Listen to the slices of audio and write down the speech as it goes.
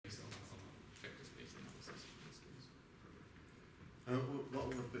What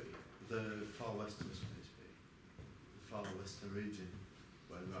would be the far western space be? The far western region,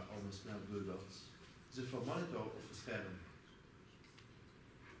 where there are almost no blue dots. Is it for monitor or for scaling?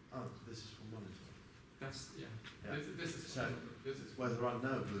 Oh, this is for monitor. That's, yeah. Yeah. This is So, where there are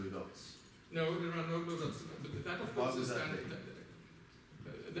no blue dots. No, there are no blue dots. But that, of course, is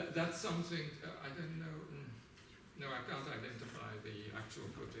that's something, I don't know. No, I can't identify the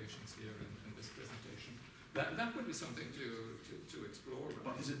actual quotations here in this presentation. That would be something to explore.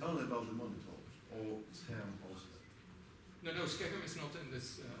 But is it only about the monitor, or SCAM also? No, SCAM is not in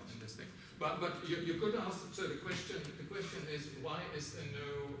this thing. But you could ask. So the question is, why is there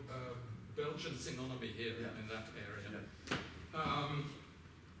no Belgian synonymy here in that area? Yeah.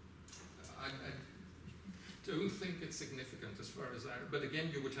 I don't think it's significant as far as but again,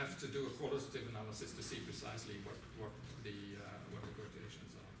 you would have to do a qualitative analysis to see precisely what the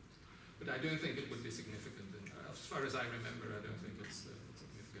quotations are. But I don't think it would be significant. As far as I remember, I don't think it's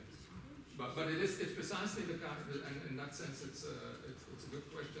significant. But it's precisely the kind, and in that sense, it's a good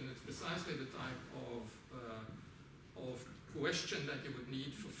question. It's precisely the type of question that you would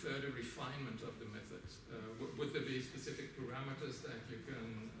need for further refinement of the method. Would there be specific parameters that you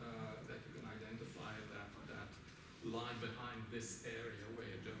can identify that lie behind this area where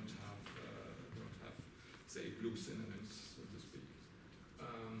you don't have say blue synonyms, so to speak?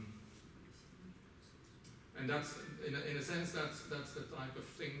 And that's in a sense that's the type of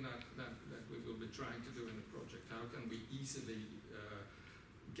thing that we will be trying to do in the project. How can we easily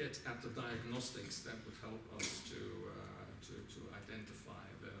get at the diagnostics that would help us to identify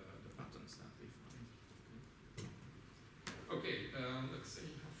the patterns that we find? Okay, let's see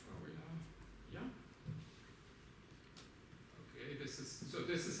how far we are. Yeah. Okay, this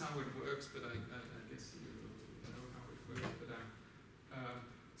is how it works, but I guess you know how it works. But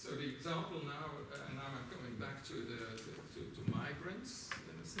so the example now, now I'm coming back to migrants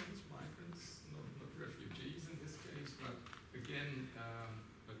in a sense, migrants, not refugees in this case, but again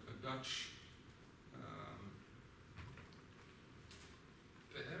a Dutch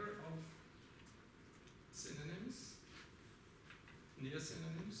pair of synonyms, near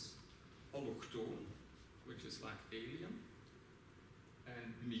synonyms, allochtoon, which is like alien,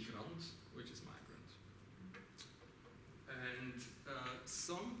 and migrant, which is migrant. And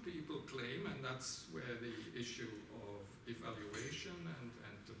some people claim, and that's where the issue of evaluation and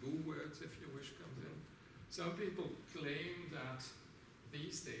taboo words, if you wish, comes in. Some people claim that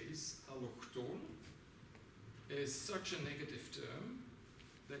these days allochtoon is such a negative term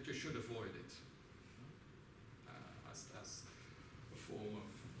that you should avoid it as a form of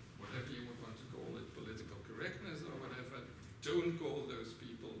whatever you would want to call it, political correctness or whatever. Don't call those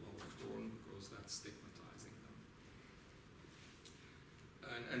people allochtoon because that's stigmatizing them.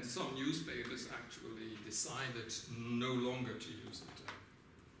 And some newspapers actually decided no longer to use the term.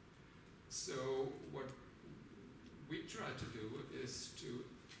 So what we try to do is to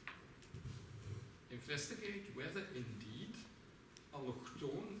investigate whether indeed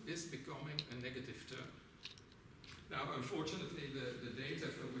allochtoon is becoming a negative term. Now, unfortunately, the data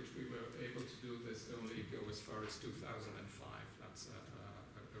for which we were able to do this only go as far as 2005. That's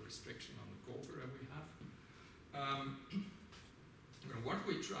a restriction on the corpora we have. And what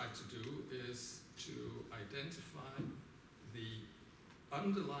we try to do is to identify the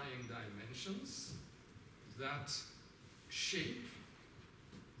underlying dimensions that shape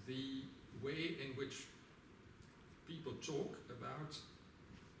the way in which people talk about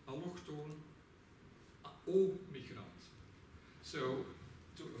allochtoon or migrant. So,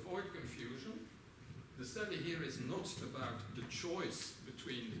 to avoid confusion, the study here is not about the choice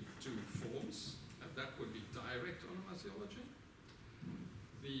between the two forms, and that would be direct onomasiology.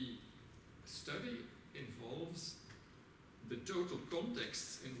 The study involves the total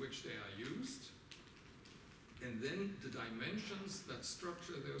contexts in which they are used, and then the dimensions that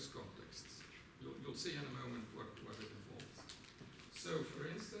structure those contexts. You'll see in a moment what it involves. So, for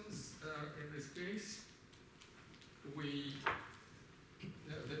instance, in this case,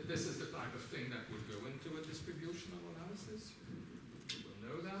 this is the type of thing that would go into a distributional analysis. You will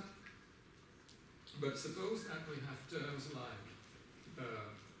know that. But suppose that we have terms like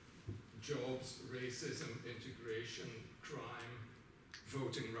jobs, racism, integration, crime,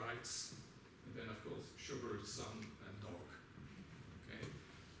 voting rights, and then of course sugar, sun, and dog. Okay,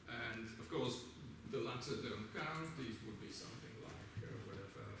 and of course the latter don't count. These would be something like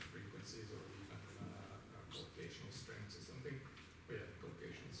whatever frequencies or even collocational strengths or something. But yeah,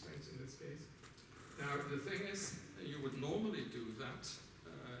 collocational strengths in this case. Now the thing is, you would normally do that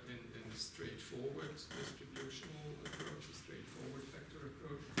in a straightforward distributional approach, a straightforward vector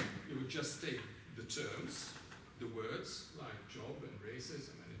approach. You would just take the terms the words like job and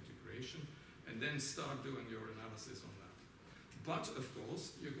racism and integration, and then start doing your analysis on that. But of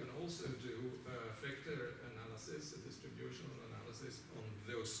course, you can also do vector analysis, a distributional analysis on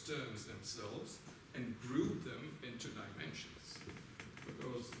those terms themselves and group them into dimensions.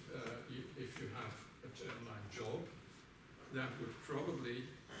 Because if you have a term like job, that would probably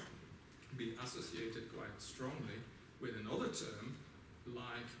be associated quite strongly with another term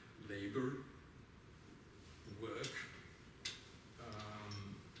like labor, work,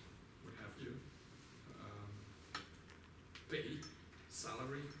 what have you, pay,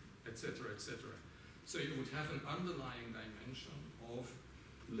 salary, etc., etc. So you would have an underlying dimension of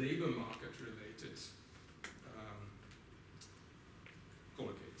labor market related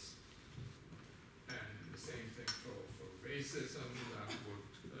collocates. And the same thing for racism, that would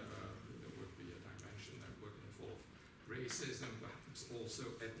be a dimension that would involve racism, perhaps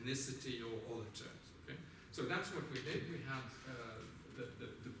also ethnicity or other terms. Okay? So that's what we did. We had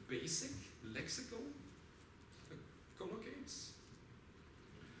the basic lexical collocates,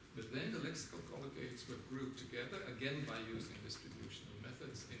 but then the lexical collocates were grouped together, again by using distributional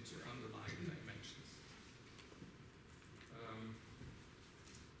methods, into underlying dimensions.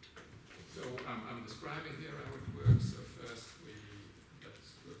 So I'm describing here how it works. So first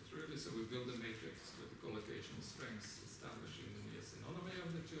let's go through this. So we build a matrix with the collocation strengths establishing the near synonymy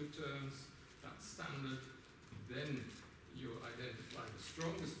of the two terms. That's standard. Then you identify the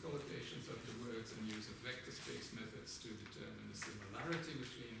strongest collocations of the words and use vector space methods to determine the similarity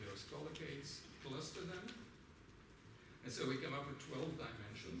between those collocates, cluster them. And so we come up with 12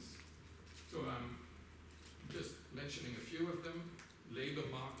 dimensions. So I'm just mentioning a few of them: labor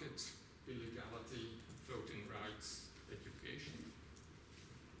market, illegality, voting rights, education.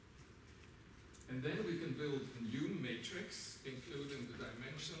 And then we can build a new matrix, including the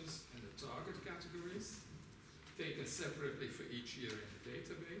dimensions and the target categories, taken separately for each year in the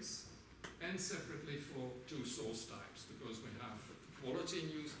database, and separately for two source types, because we have quality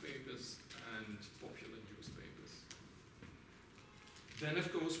newspapers and popular newspapers. Then,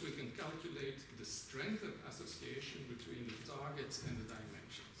 of course, we can calculate the strength of association between the targets and the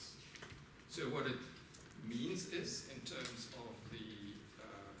dimensions. So what it means is, in terms of the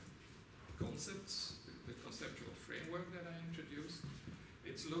concepts, the conceptual framework that I introduced,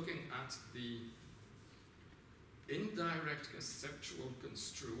 it's looking at the indirect conceptual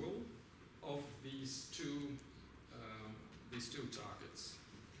construal of these two targets.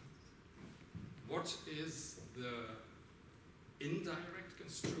 What is the indirect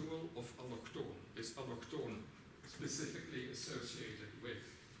construal of allochthone? Is allochthone specifically associated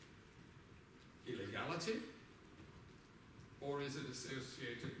with illegality, or is it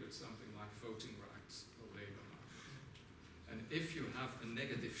associated with something like voting rights or labor market? And if you have a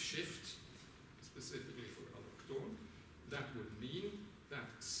negative shift, specifically for allochthone, that would mean that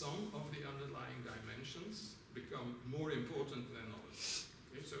some of the underlying dimensions become more important than others.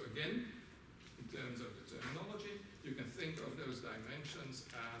 Okay, so again, in terms of the terminology, you can think of those dimensions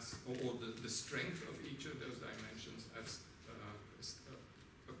as, or the strength of each of those dimensions as a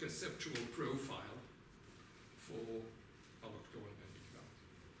conceptual profile for allochthone and migrant.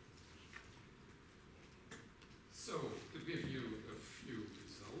 So, to give you a few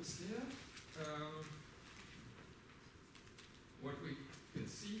results here, what we can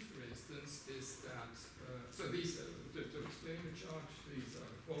see, for instance, is that, so these, to explain the chart, these are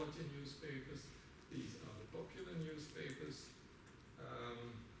the quality newspapers, these are the popular newspapers.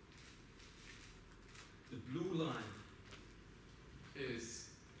 The blue line is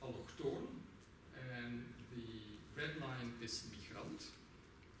allochthone, and the red line is migrant.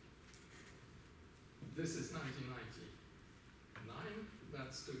 This is 1999,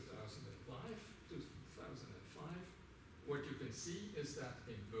 that's 2005. What you can see is that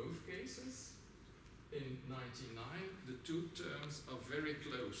in both cases, in 99, the two terms are very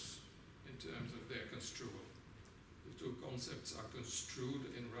close in terms of their construal. The two concepts are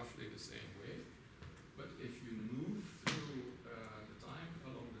construed in roughly the same way, but if you move through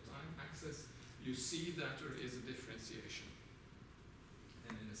along the time axis, you see that there is a differentiation.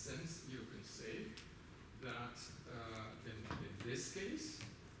 And in a sense, you can say that in this case,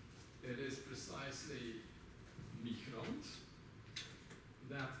 it is precisely migrant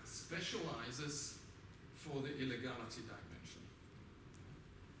that specializes for the illegality dimension.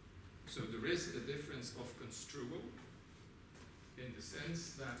 So there is a difference of construal in the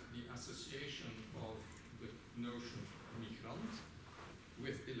sense that the association of the notion migrant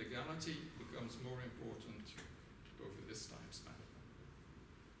with illegality becomes more important over this time span.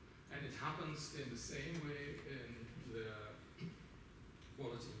 And it happens in the same way in the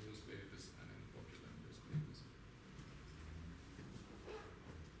quality newspapers and in popular newspapers.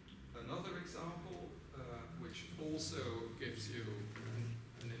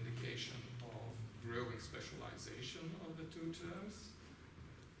 generalization of the two terms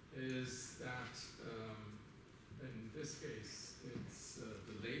is that in this case it's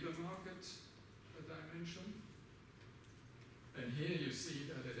the labor market dimension, and here you see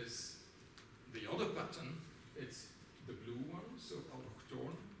that it is the other button, it's the blue one, so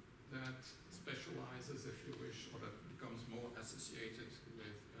allochthon, that specializes, if you wish, or that becomes more associated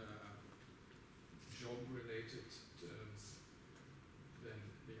with job-related terms than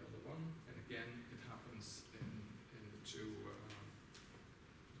the other one. And again, it happens in the two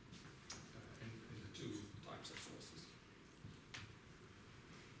types of sources.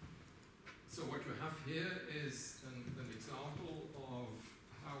 So what you have here is an example of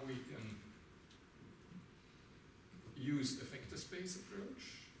how we can use the vector space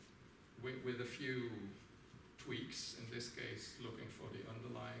approach with a few tweaks, in this case looking for the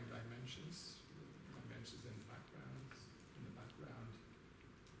underlying dimensions in the background,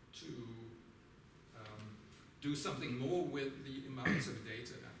 to do something more with the amounts of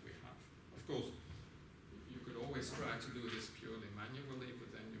data that we have. Of course, you could always try to do this purely manually, but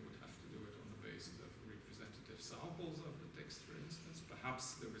then you would have to do it on the basis of representative samples of the text, for instance.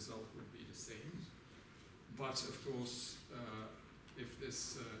 Perhaps the result would be the same. But of course, if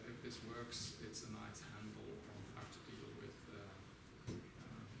this works, it's a nice handle on how to deal with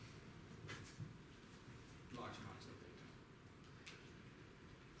large amounts of data.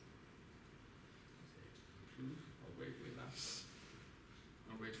 I'll wait with that.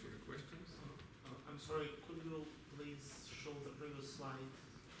 I'll wait for the questions. I'm sorry, could you please show the previous slide?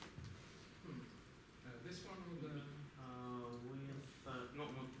 This one with the...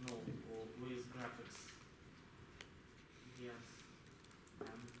 with graphics. Yes.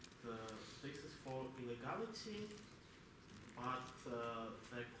 And this is for illegality, but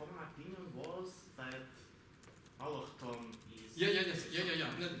the common opinion was that allochthon is...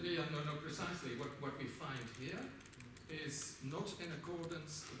 No, precisely. What we find here is not in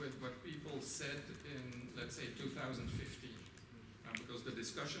accordance with what people said in, let's say, 2015. Because the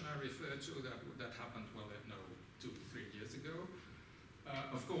discussion I referred to, that happened, 2-3 years ago.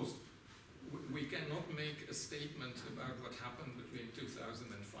 Of course, we cannot make a statement about what happened between 2005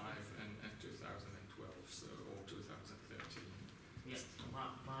 and 2012, or 2013. Yes,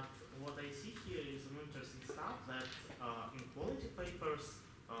 but what I see here is an interesting stuff that in quality papers,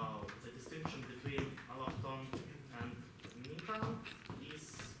 the distinction between allochthon and migrant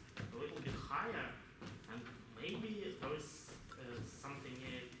is a little bit higher, and maybe there is something,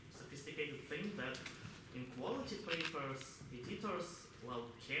 a sophisticated thing that in quality papers, editors will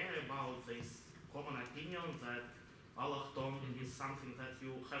care about this common opinion that allochthon is something that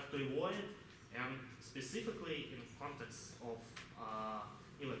you have to avoid, and specifically in context of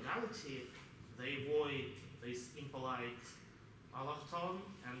illegality, they avoid this impolite allochthon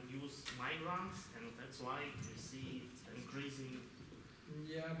and use migrants, and that's why we see increasing.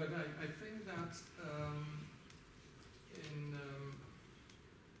 Yeah, but I think that in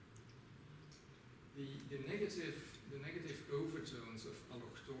the negative overtones of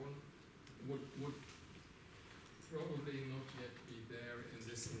allochthon would probably not yet be there in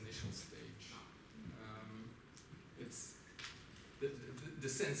this initial stage. It's the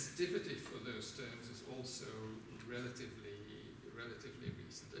sensitivity for those terms is also relatively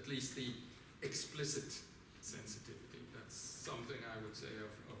recent. At least the explicit sensitivity. That's something I would say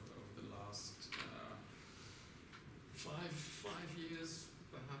of the last 5 years,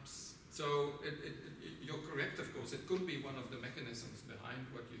 perhaps. So you're correct, of course. It could be one of the mechanisms behind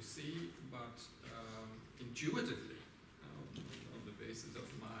what you see, but intuitively, on the basis of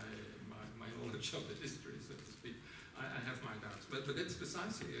my knowledge of the history, so to speak, I have my doubts. But it's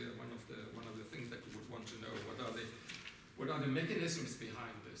precisely one of the things that you would want to know. What are the mechanisms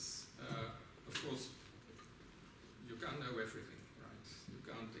behind this? Of course, you can't know everything, right? You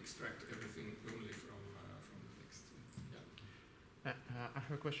can't extract everything only from the text. Yeah. I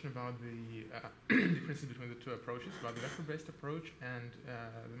have a question about the differences between the two approaches, about the vector-based approach and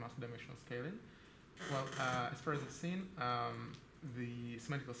the multidimensional scaling. Well, as far as I've seen, the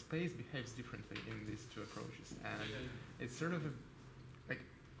semantical space behaves differently in these two approaches, and it's sort of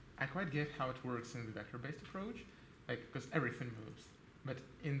I quite get how it works in the vector-based approach, because everything moves. But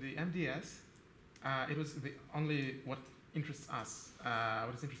in the MDS, it was the only what interests us.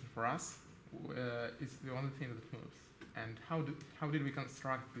 What is interesting for us is the only thing that moves. And how did we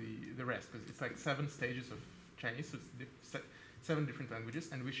construct the rest? Because it's like 7 stages of Chinese, so it's 7 different languages,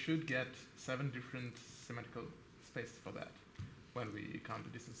 and we should get 7 different semantical spaces for that when we count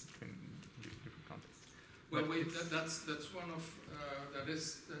the distance between different contexts. Well, that's one of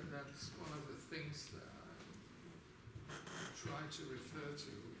that's one of the things that I try to refer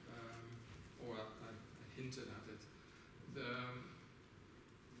to, or a hinted at it. The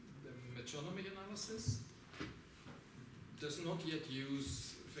metonymy analysis does not yet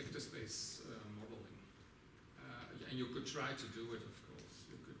use vector space modeling. And you could try to do it, of course.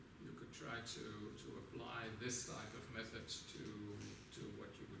 You could try to apply this type of method to what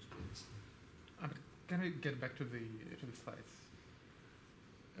you would get. Can we get back to the slides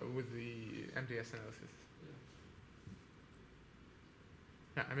with the MDS analysis?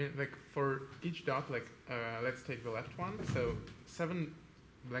 Yeah, I mean, like for each dot, like let's take the left one. So 7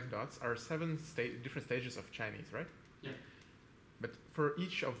 black dots are 7 different stages of Chinese, right? Yeah. But for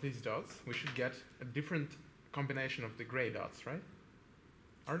each of these dots, we should get a different combination of the gray dots, right?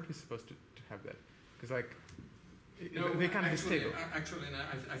 Aren't we supposed to have that? Because like no, they can't be stable. Actually, no,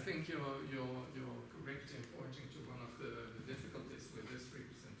 I think you're correct in pointing to one of the difficulties with this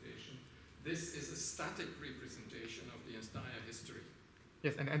representation. This is a static representation of the entire history.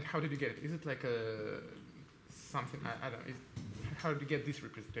 Yes, and how did you get it? Is it like a something, I don't know, how did you get this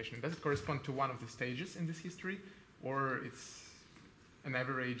representation? Does it correspond to one of the stages in this history, or it's an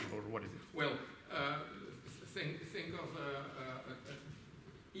average, or what is it? Well, think of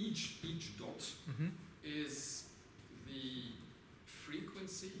each dot is the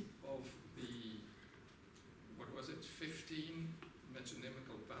frequency of the, what was it, 15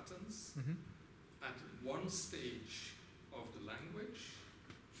 metonymical patterns at one stage of the language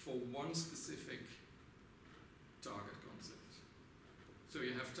for one specific target concept. So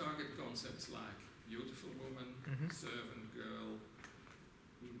you have target concepts like beautiful woman, servant girl,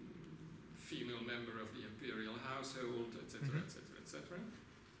 female member of the imperial household, etc., etc., etc.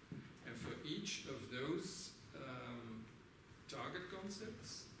 And for each of those target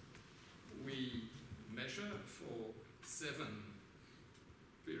concepts, we measure for 7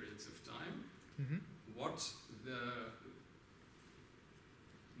 periods of time what the,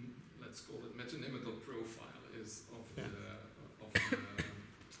 let's call it, metonymical profile is of the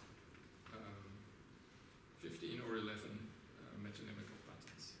 15 or 11 metonymical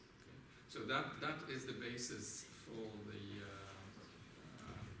patterns. Okay. So that is the basis for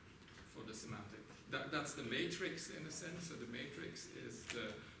the semantic. That's the matrix in a sense. So the matrix is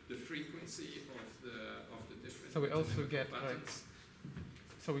the frequency of the different. So we also get patterns.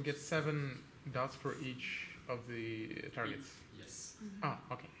 So we get 7 dots for each of the targets. Yes. Ah,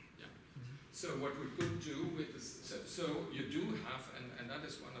 okay. Yeah. So what we could do with this, so you do have, and that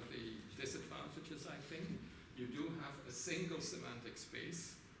is one of the disadvantages, I think. You do have a single semantic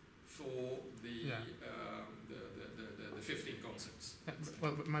space for the 15 concepts. Yeah,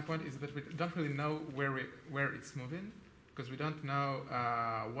 well, but my point is that we don't really know where it's moving, because we don't know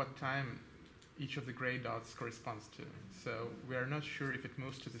what time each of the gray dots corresponds to. So we are not sure if it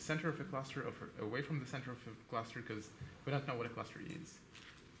moves to the center of a cluster or away from the center of a cluster, because we don't know what a cluster is.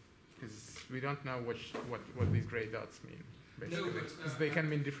 Because we don't know what these gray dots mean, basically. No, because they can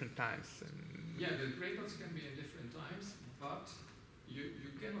mean different times. Yeah, the gray dots can be in different times, but you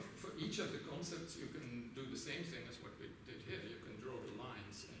can, for each of the concepts, you can do the same thing as what we did here. You can draw the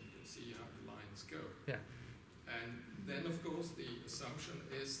lines and you can see how the lines go. Yeah. And then, of course, the assumption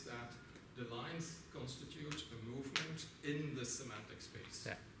is that the lines constitute a movement in the semantic space.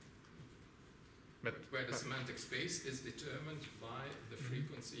 Yeah. Where the semantic space is determined by the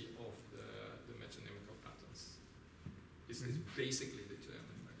frequency of the metonymical patterns. Is basically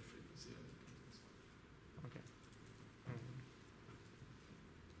determined by the frequency of the patterns. Okay.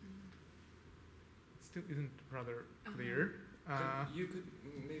 It still isn't rather clear. You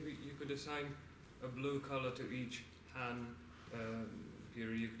could assign a blue color to each Han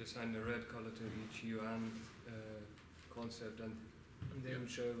period. You could assign a red color to each Yuan concept, and then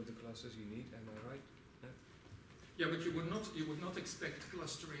show the clusters you need. Am I right? Yeah, but you would not expect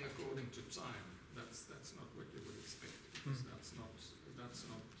clustering according to time. That's not what you would expect, because that's not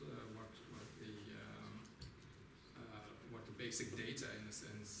what the basic data, in a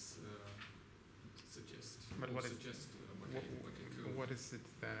sense, suggests. But what is it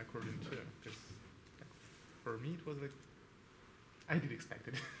then according to? Because for me it was like I did expect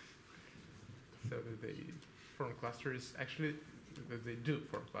it. So they form clusters. Actually, they do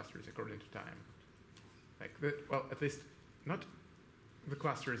form clusters according to time. Like well, at least not the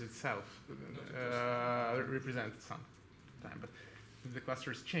clusters itself represent some time, but the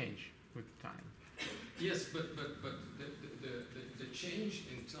clusters change with time. Yes, but the change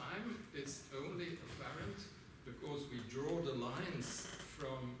in time is only apparent because we draw the lines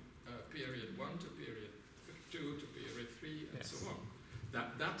from period 1 to period 2 to period 3 and so on.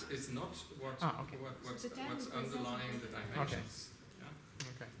 That is not what's underlying the dimensions.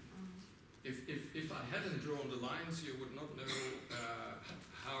 Okay. Yeah? Okay. If I hadn't drawn the lines, you would not know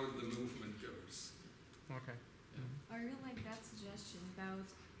how the movement goes. Okay. Yeah. I really like that suggestion about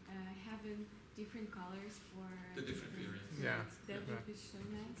having different colors for The different periods. Yeah. That Yeah. would be so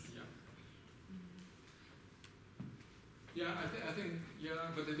nice. Yeah. Mm. Yeah, I think,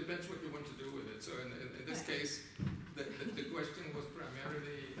 yeah, but it depends what you want to do with it. So in this case, the question was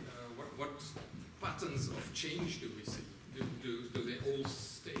primarily what patterns of change do we see? Do they all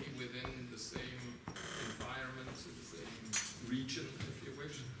stay within the same environment, the same region, if you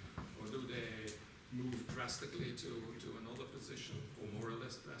wish? Or do they move drastically to another position, or more or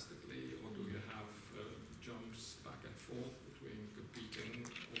less drastically? Or do you have jumps back and forth between competing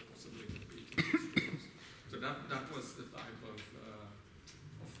or possibly competing streams? So that was the type of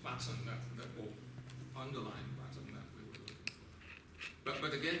pattern that or underlying pattern that we were looking for.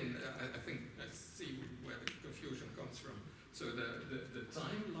 But again, I think I see where the confusion comes from. So the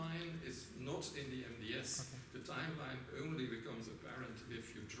timeline is not in the MDS. Okay. The timeline only becomes apparent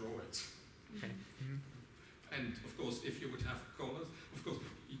if you draw it. Okay. And of course, if you would have colors, of course,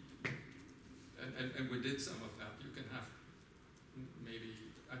 and we did some of that. You can have maybe,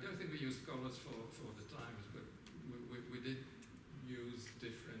 I don't think we used colors for the times, but we did use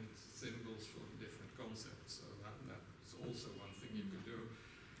different symbols for different concepts. So that's also one thing you could do.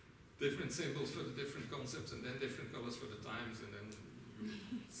 Different symbols for the different concepts, and then different colors for the times, and then you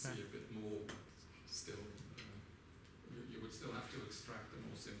see a bit more, but still, you would still have to extract the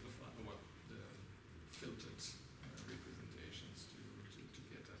more simplified, or the filtered representations to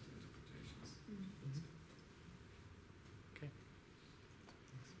get at interpretations. That's it. Okay.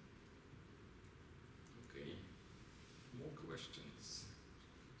 Okay. More questions?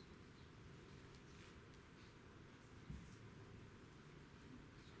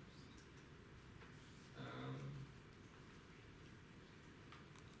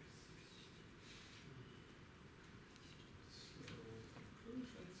 So,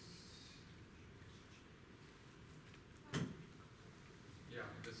 conclusions. Yeah,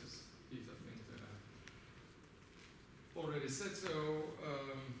 these are things that I already said. So,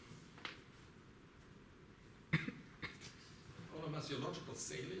 onomasiological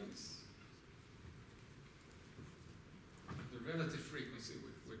salience, the relative frequency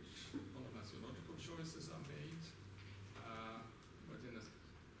with which onomasiological choices are made, but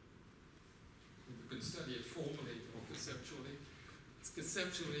you can study it formally or conceptually. It's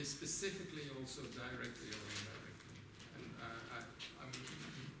conceptually, specifically, also directly or indirectly. And I'm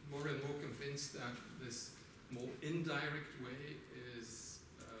more and more convinced that this more indirect way is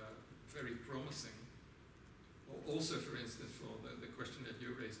very promising. Also, for instance, for the question that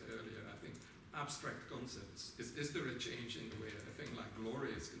you raised earlier, I think abstract concepts, is there a change in the way a thing like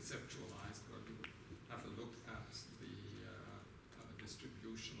glory is conceptualized, where you have a look at the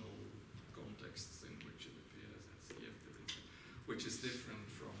distributional contexts in which it appears and see if there is, which is different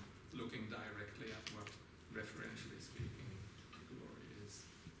from looking directly at what, referentially speaking, glory is.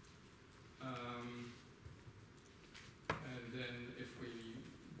 And then if we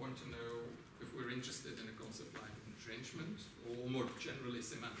want to know, if we're interested in a concept like entrenchment, or more generally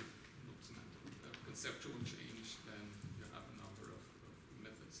conceptual change, then you have a number of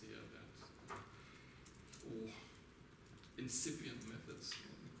methods here that, or incipient methods,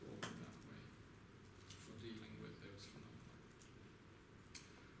 let me call them that way, for dealing with those phenomena.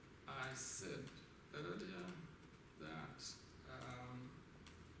 I said earlier that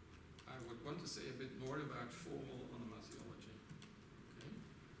I would want to say a bit more about formal onomasiology. Okay?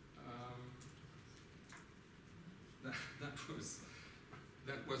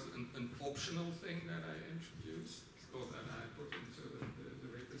 That was an optional thing that I introduced, or that I put into the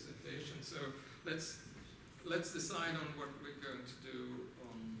representation. So let's decide on what we're going to do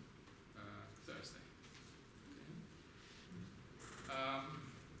on Thursday. Okay?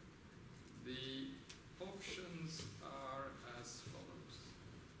 The options are as follows.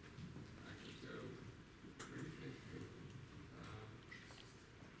 I could go briefly.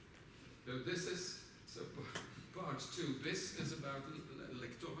 So this is part 2. This is about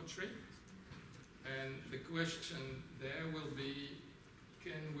lectometry, and the question there will be,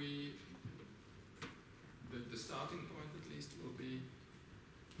 can we, the starting point at least will be,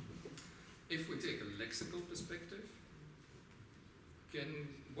 if we take a lexical perspective,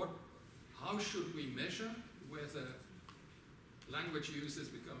 how should we measure whether language use is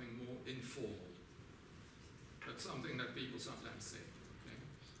becoming more informal? That's something that people sometimes say. Okay?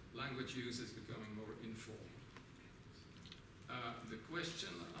 Language use is becoming more informal. The question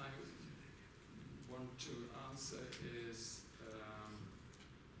I want to answer is,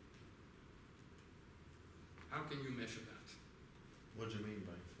 how can you measure that? What do you mean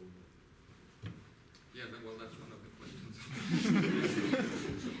by informal? Yeah, well, that's one of the questions.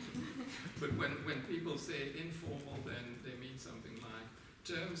 But when people say informal, then they mean something like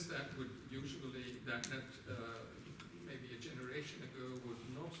terms that would usually, that maybe a generation ago would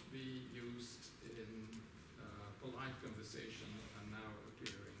not be used in polite conversation and now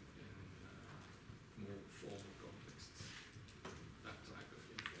appearing in more formal contexts. That type of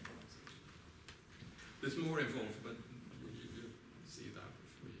informalization. There's more involved, but you see that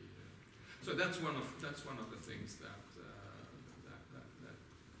if we. So that's one of the things that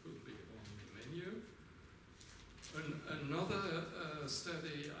could be on the menu. Another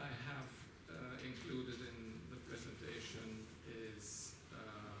study I have included in the presentation is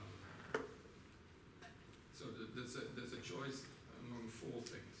so there's a choice among 4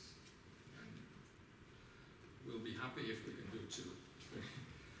 things, and we'll be happy if we can do 2.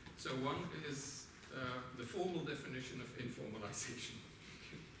 So one is the formal definition of informalization.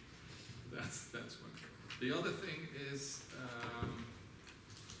 That's one. The other thing is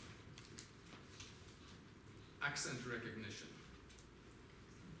accent recognition.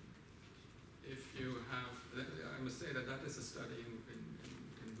 If you have, I must say that is a study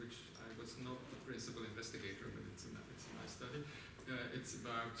in which I was not the principal investigator, but it's a nice study. It's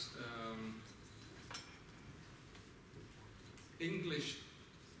about English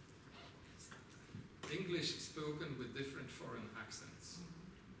spoken with different foreign accents,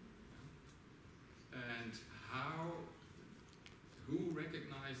 and who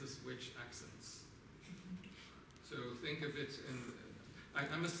recognizes which accents. So think of it in.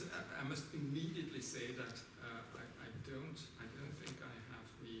 I must immediately say that I don't think I have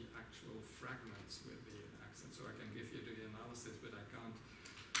the actual fragments with the accent, so I can give you the analysis, but I can't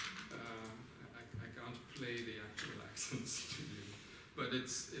play the actual accents to you. But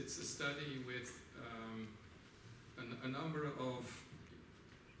it's a study with a number of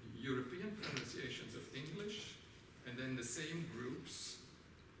European pronunciations of English, and then the same groups.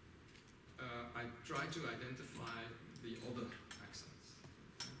 I try to identify the other accents.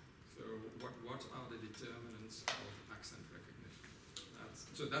 So what are the determinants of accent recognition?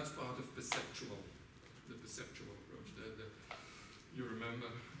 So that's part of the perceptual approach. You remember,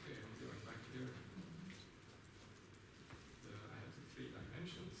 okay, I'm going back here. I have the 3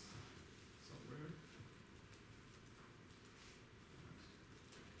 dimensions somewhere.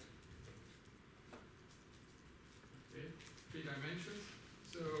 Okay, 3 dimensions.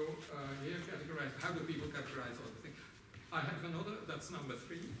 So here categorize, how do people categorize all the things? I have another, that's number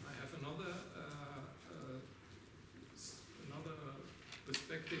 3. I have another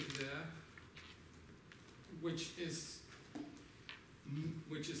perspective there, which is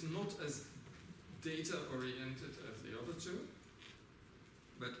not as data oriented as the other 2,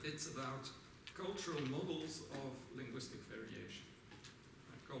 but it's about cultural models of linguistic variation.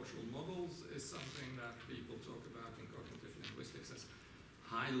 Cultural models is something that people talk about in cognitive linguistics as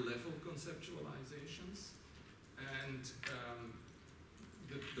high-level conceptualizations, and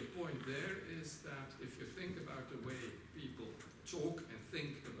the point there is that if you think about the way people talk and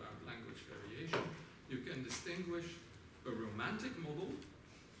think about language variation, you can distinguish a romantic model,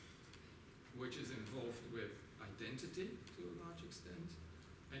 which is involved with identity to a large extent,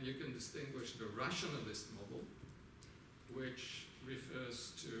 and you can distinguish the rationalist model, which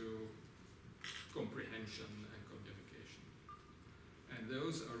refers to comprehension and communication. And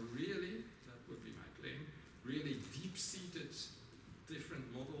those are really, that would be my claim, really deep-seated different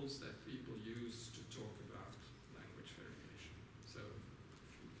models that people use to talk about language variation. So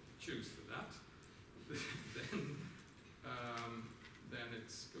if you choose for that, then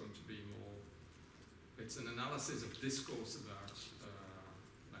it's going to be more, it's an analysis of discourse about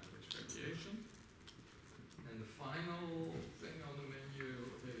language variation. And the final thing on the menu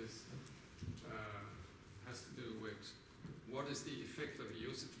is, has to do with what is the effect of a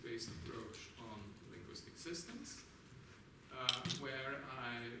usage-based approach on linguistic systems, where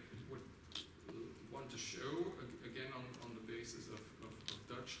I would want to show, again on the basis of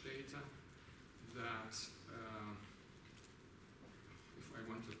Dutch data, that if I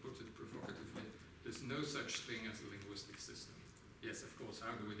want to put it provocatively, there's no such thing as a linguistic system. Yes, of course,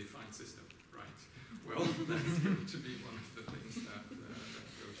 how do we define system? Right. Well, that's going to be one of the things that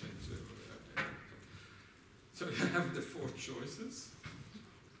goes into so you have the 4 choices.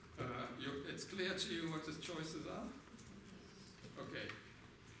 It's clear to you what the choices are? Okay.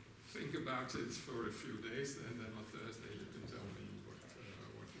 Think about it for a few days, and then on Thursday you can tell me what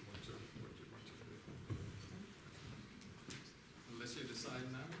you want to do. Unless you decide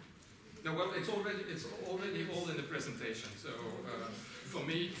now. No, well, it's already all in the presentation. So for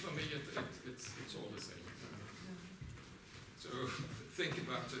me, it's all the same. So think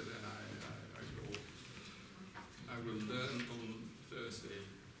about it, and I will learn on Thursday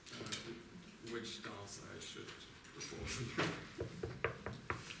I should perform.